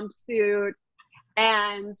jumpsuit,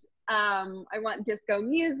 and I want disco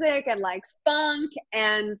music and like funk,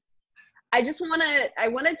 and I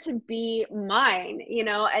want it to be mine,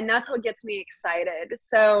 and that's what gets me excited.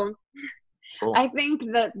 So Cool. I think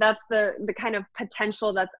that that's the kind of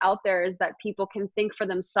potential that's out there, is that people can think for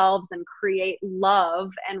themselves and create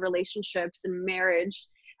love and relationships and marriage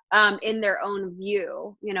in their own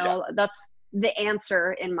view. Yeah. That's the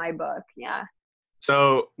answer in my book. Yeah.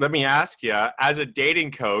 So let me ask you, as a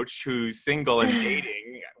dating coach who's single and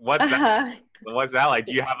dating, what's that? Uh-huh. What's that like?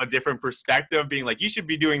 Do you have a different perspective, being like, you should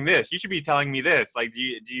be doing this, you should be telling me this? Like, do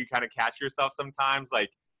you kind of catch yourself sometimes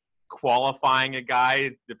like qualifying a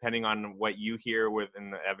guy depending on what you hear with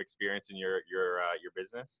and have experience in your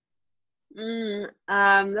business?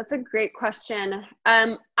 That's a great question.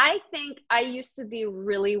 I think I used to be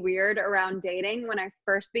really weird around dating when I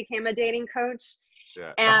first became a dating coach.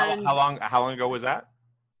 Yeah. So And how long ago was that?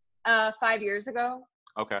 5 years ago.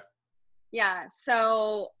 Okay. Yeah.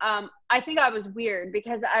 So I think I was weird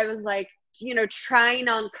because I was like, trying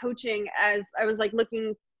on coaching as I was like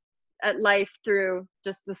looking at life through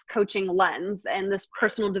just this coaching lens and this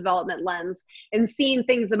personal development lens, and seeing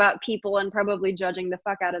things about people and probably judging the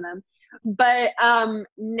fuck out of them. But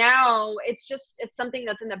now it's something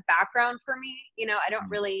that's in the background for me. I don't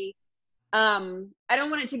really I don't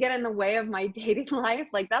want it to get in the way of my dating life.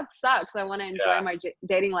 Like that sucks. I want to enjoy my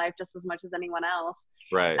dating life just as much as anyone else.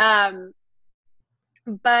 Right.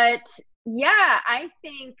 But yeah, I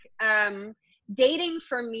think dating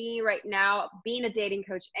for me right now, being a dating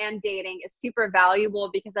coach and dating, is super valuable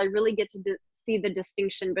because I really get to see the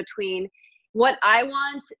distinction between what I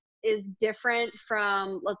want is different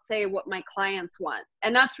from, let's say, what my clients want.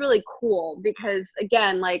 And that's really cool because,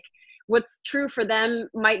 again, like what's true for them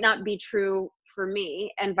might not be true for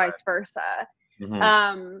me, and vice versa.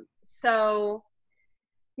 Mm-hmm. So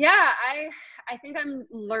yeah, I think I'm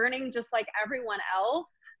learning just like everyone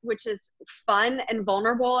else, which is fun and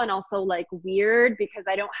vulnerable and also like weird because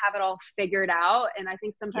I don't have it all figured out. And I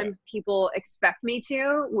think sometimes people expect me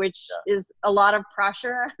to, which is a lot of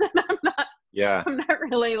pressure that I'm not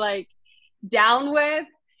really like down with,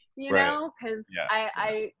 because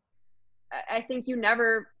I think you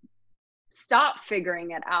never stop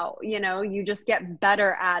figuring it out. You just get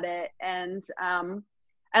better at it. And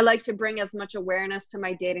I like to bring as much awareness to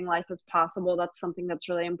my dating life as possible. That's something that's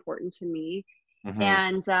really important to me. Mm-hmm.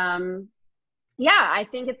 And I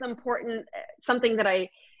think it's important, something that I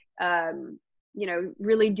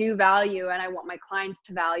really do value, and I want my clients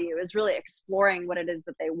to value, is really exploring what it is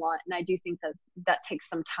that they want. And I do think that takes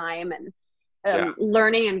some time, and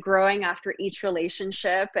learning and growing after each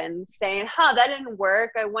relationship, and saying, that didn't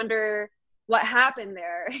work, I wonder what happened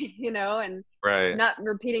there, and not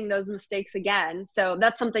repeating those mistakes again. So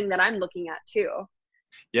that's something that I'm looking at too.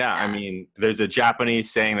 Yeah, I Yeah. mean, there's a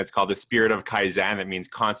Japanese saying that's called the spirit of Kaizen. That means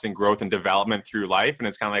constant growth and development through life, and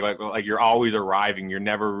it's kind of like you're always arriving. You're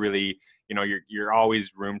never really, you're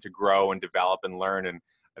always room to grow and develop and learn. And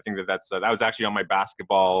I think that was actually on my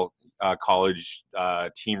basketball college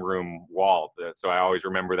team room wall. So I always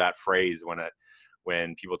remember that phrase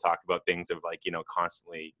when people talk about things of like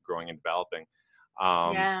constantly growing and developing.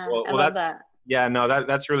 Yeah, I Well, love that's that. yeah, no,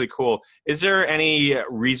 that's really cool. Is there any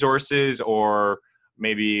resources or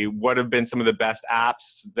maybe what have been some of the best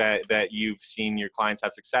apps that you've seen your clients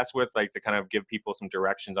have success with, like to kind of give people some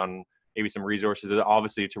directions on maybe some resources,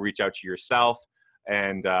 obviously to reach out to yourself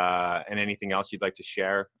and anything else you'd like to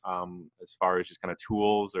share as far as just kind of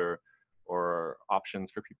tools or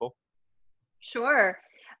options for people? Sure.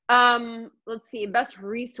 Let's see, best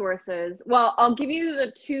resources. Well, I'll give you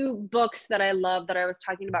the two books that I love that I was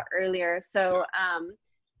talking about earlier. So,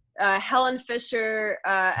 Helen Fisher,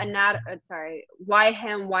 Why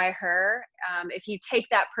Him, Why Her. If you take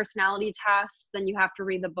that personality test, then you have to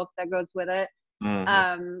read the book that goes with it.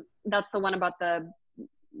 Mm-hmm. That's the one about the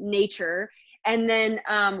nature. And then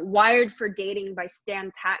Wired for Dating by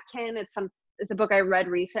Stan Tatkin. It's a book I read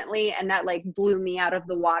recently, and that like blew me out of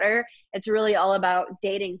the water. It's really all about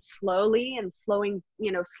dating slowly and slowing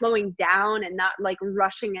down and not like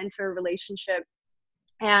rushing into a relationship,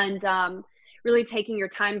 and really taking your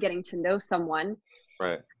time getting to know someone.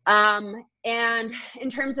 Right. And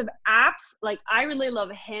in terms of apps, like I really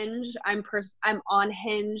love Hinge. I'm on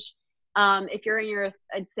Hinge. If you're in your,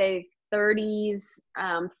 I'd say 30s,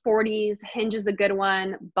 40s, Hinge is a good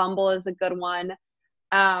one. Bumble is a good one.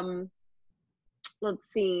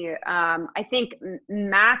 Let's see. I think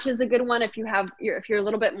Match is a good one if you're a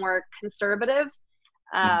little bit more conservative.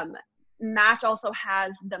 Match also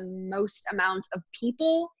has the most amount of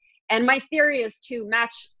people, and my theory is to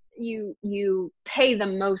Match. You pay the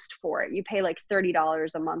most for it. You pay like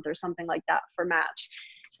 $30 a month or something like that for Match.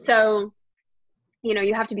 So,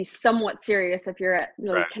 you have to be somewhat serious if you're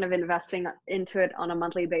really kind of investing into it on a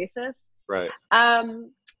monthly basis. Right.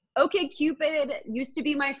 OkCupid used to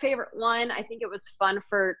be my favorite one. I think it was fun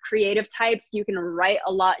for creative types. You can write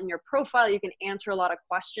a lot in your profile. You can answer a lot of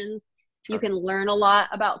questions. Sure. You can learn a lot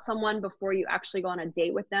about someone before you actually go on a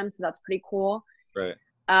date with them. So that's pretty cool. Right.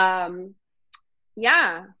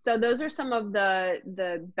 Yeah. So those are some of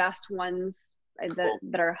the best ones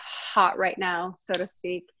that are hot right now, so to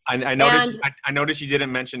speak. I noticed you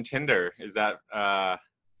didn't mention Tinder. Is that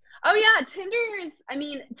Oh yeah,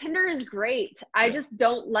 Tinder is great. I just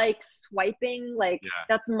don't like swiping.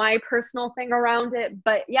 That's my personal thing around it.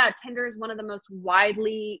 But yeah, Tinder is one of the most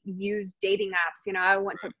widely used dating apps. I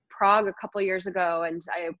went to Prague a couple years ago and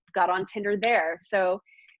I got on Tinder there. So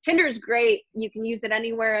Tinder is great. You can use it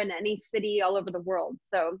anywhere in any city all over the world.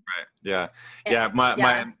 So right. Yeah.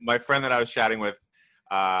 My friend that I was chatting with,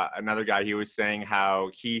 another guy, he was saying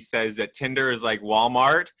how he says that Tinder is like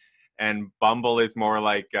Walmart and Bumble is more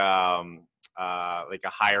like a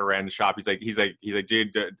higher end shop. He's like,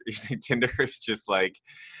 dude, Tinder is just like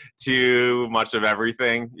too much of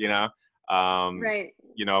everything, right.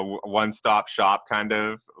 One stop shop kind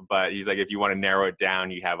of. But he's like, if you want to narrow it down,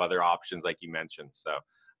 you have other options, like you mentioned. So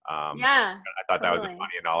yeah, I thought that was a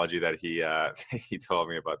funny analogy that he told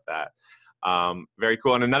me about that. Very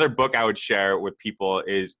cool. And another book I would share with people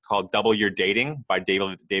is called Double Your Dating by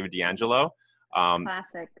David D'Angelo.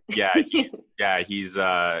 Classic. He's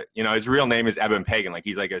his real name is Eben Pagan. Like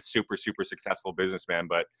he's like a super successful businessman,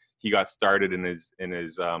 but he got started in his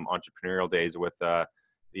entrepreneurial days with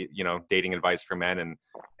dating advice for men,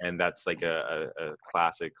 and that's like a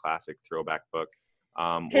classic throwback book.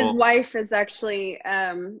 His wife is actually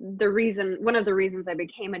one of the reasons I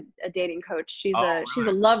became a dating coach. She's a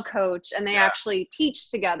love coach, and they actually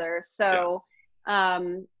teach together. So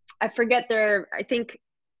I forget they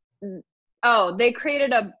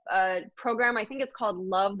created a program. I think it's called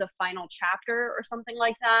Love the Final Chapter or something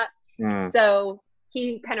like that. So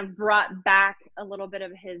he kind of brought back a little bit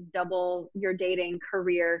of his double your dating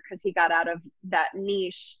career because he got out of that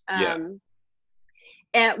niche.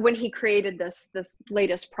 And when he created this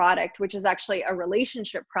latest product, which is actually a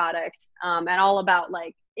relationship product, and all about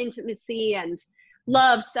like intimacy and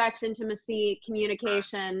love, sex, intimacy,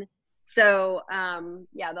 communication. So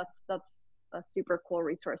that's a super cool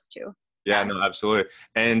resource too. Yeah, no, absolutely.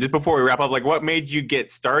 And just before we wrap up, like what made you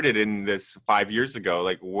get started in this 5 years ago?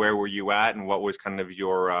 Like where were you at and what was kind of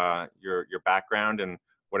your background and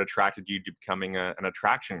what attracted you to becoming an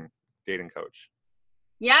attraction dating coach?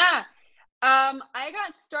 Yeah. I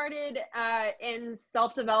got started in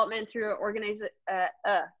self-development through an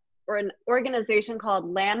organization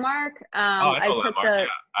called Landmark. I know Landmark.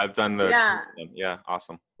 I've done the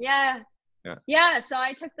awesome. Yeah. Yeah. Yeah, so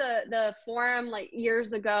I took the forum like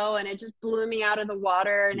years ago, and it just blew me out of the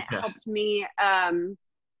water, and it Yeah.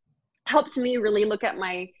 helped me really look at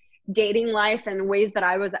my dating life and ways that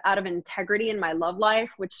I was out of integrity in my love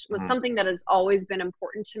life, which was Mhm. something that has always been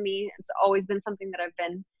important to me. It's always been something that I've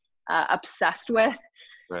been obsessed with.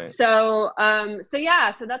 Right. So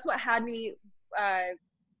yeah, so that's what had me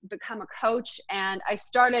become a coach. And I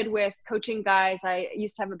started with coaching guys. I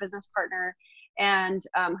used to have a business partner and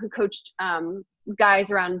who coached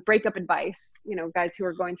guys around breakup advice, guys who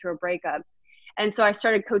were going through a breakup. And so I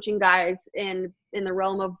started coaching guys in the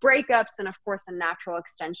realm of breakups. And of course, a natural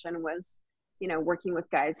extension was, working with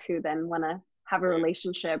guys who then want to have a Right.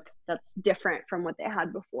 relationship that's different from what they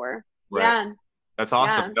had before. Right. Yeah. That's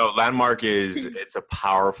awesome. Yeah. No, Landmark it's a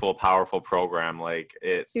powerful, powerful program. Like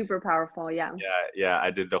it, Super powerful. Yeah. yeah.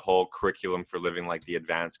 I did the whole curriculum for living, like the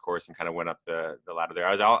advanced course, and kind of went up the ladder there.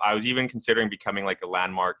 I was even considering becoming like a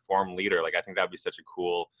Landmark forum leader. Like I think that'd be such a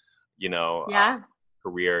cool, you know, Yeah.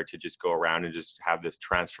 career to just go around and just have this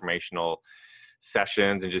transformational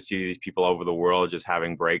sessions and just see these people over the world just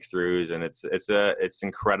having breakthroughs. And it's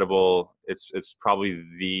incredible. It's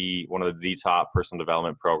probably one of the top personal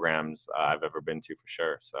development programs I've ever been to, for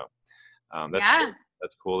sure. So that's Yeah. cool.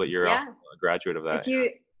 That's cool that you're Yeah. a graduate of that.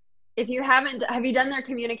 If you haven't, have you done their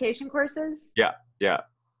communication courses? Yeah. Yeah.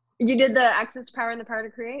 You did the Access Power and the Power to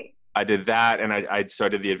Create? I did that. And so I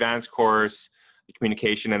did the advanced course, the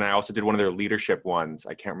communication, and I also did one of their leadership ones.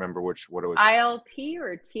 I can't remember what it was. ILP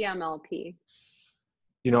or TMLP?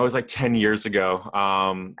 It was like 10 years ago.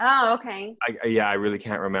 Oh, okay. I really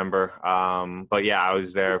can't remember. But yeah, I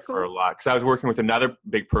was there That's for cool. a lot because I was working with another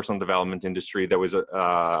big personal development industry that was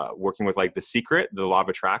working with like The Secret, the Law of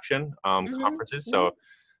Attraction conferences. Mm-hmm. So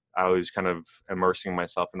I was kind of immersing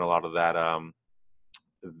myself in a lot of that,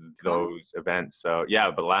 Cool. those events. So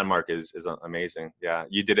yeah, but Landmark is amazing. Yeah.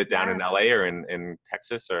 You did it down in LA or in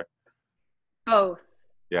Texas or? Both.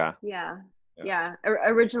 Yeah. Yeah.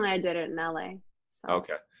 Originally, I did it in LA. So.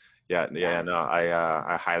 Okay. Yeah. No,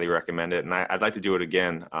 I highly recommend it, and I'd like to do it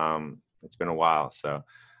again. It's been a while, so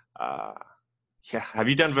yeah. Have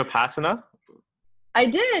you done Vipassana? I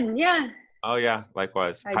did. Yeah. Oh yeah,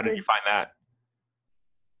 likewise. I How did did. you find that?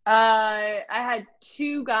 I had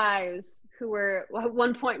two guys who were at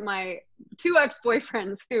one point my two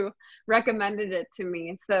ex-boyfriends who recommended it to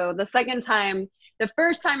me. So the first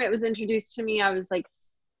time it was introduced to me, I was like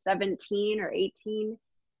 17 or 18.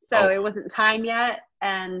 So it wasn't time yet.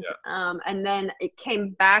 And then it came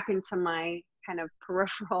back into my kind of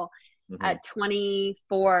peripheral at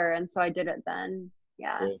 24. And so I did it then.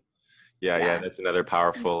 Yeah. Cool. Yeah. That's another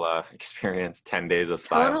powerful experience. 10 days of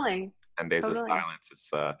silence. Totally. 10 days of silence. It's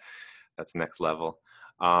that's next level.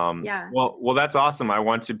 Yeah. Well, that's awesome. I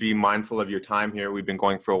want to be mindful of your time here. We've been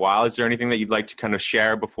going for a while. Is there anything that you'd like to kind of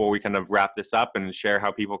share before we kind of wrap this up and share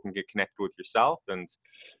how people can get connected with yourself? And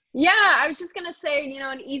yeah, I was just going to say,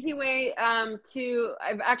 an easy way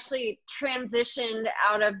I've actually transitioned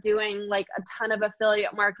out of doing like a ton of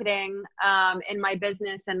affiliate marketing in my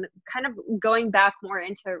business and kind of going back more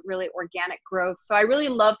into really organic growth. So I really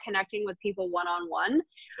love connecting with people one-on-one.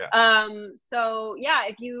 Yeah. So yeah,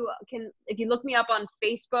 if you look me up on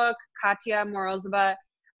Facebook, Katya Morozova.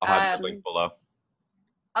 I'll have the link below.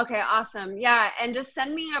 Okay, awesome. Yeah, and just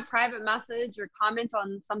send me a private message or comment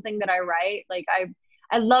on something that I write. Like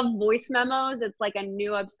I love voice memos. It's like a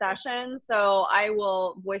new obsession. So I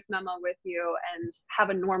will voice memo with you and have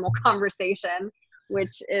a normal conversation,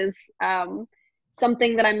 which is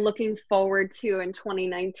something that I'm looking forward to in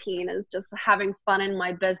 2019 is just having fun in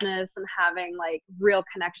my business and having like real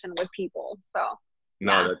connection with people. So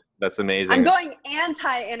no, that's amazing. I'm going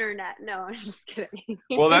anti-internet. No, I'm just kidding.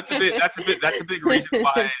 Well, that's a big reason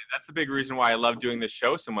why a big reason why I love doing this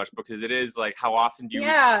show so much, because it is like, how often do you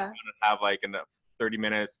want to have like enough 30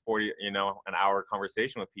 minutes, 40, an hour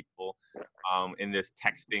conversation with people in this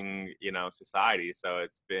texting, society. So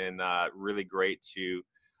it's been really great to,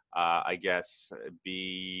 I guess,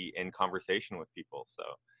 be in conversation with people. So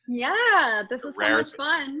yeah, this is so much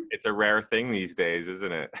fun. It's a rare thing these days,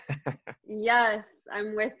 isn't it? Yes,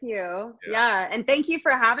 I'm with you. Yeah. And thank you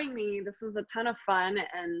for having me. This was a ton of fun.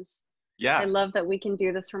 And yeah, I love that we can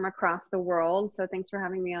do this from across the world. So thanks for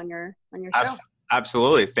having me on your show.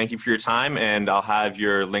 Absolutely. Thank you for your time. And I'll have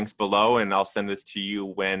your links below, and I'll send this to you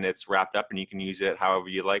when it's wrapped up, and you can use it however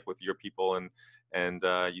you like with your people and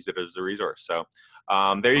use it as a resource. So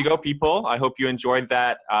there you go, people. I hope you enjoyed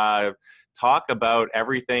that talk about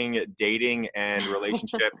everything dating and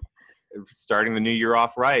relationship starting the new year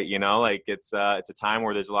off right. You know, like it's a time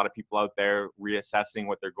where there's a lot of people out there reassessing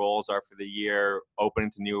what their goals are for the year, open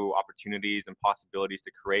to new opportunities and possibilities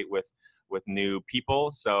to create with new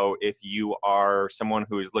people. So if you are someone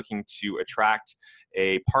who is looking to attract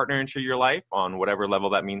a partner into your life on whatever level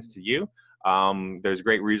that means to you, there's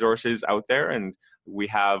great resources out there, and we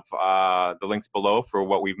have the links below for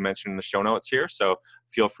what we've mentioned in the show notes here. So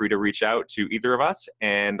feel free to reach out to either of us,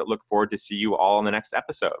 and look forward to see you all in the next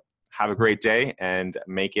episode. Have a great day and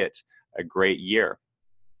make it a great year.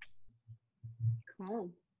 Cool.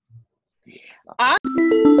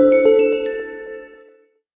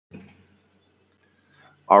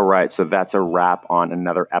 All right, so that's a wrap on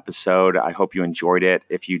another episode. I hope you enjoyed it.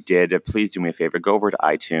 If you did, please do me a favor. Go over to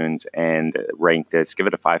iTunes and rank this. Give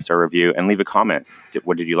it a 5-star review and leave a comment.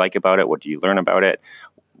 What did you like about it? What did you learn about it?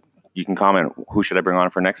 You can comment, who should I bring on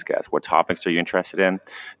for next guest? What topics are you interested in?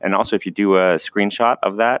 And also, if you do a screenshot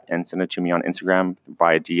of that and send it to me on Instagram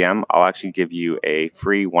via DM, I'll actually give you a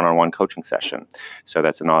free one-on-one coaching session. So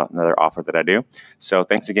that's another offer that I do. So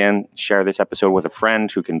thanks again. Share this episode with a friend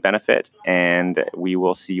who can benefit, and we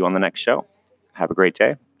will see you on the next show. Have a great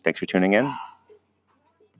day. Thanks for tuning in.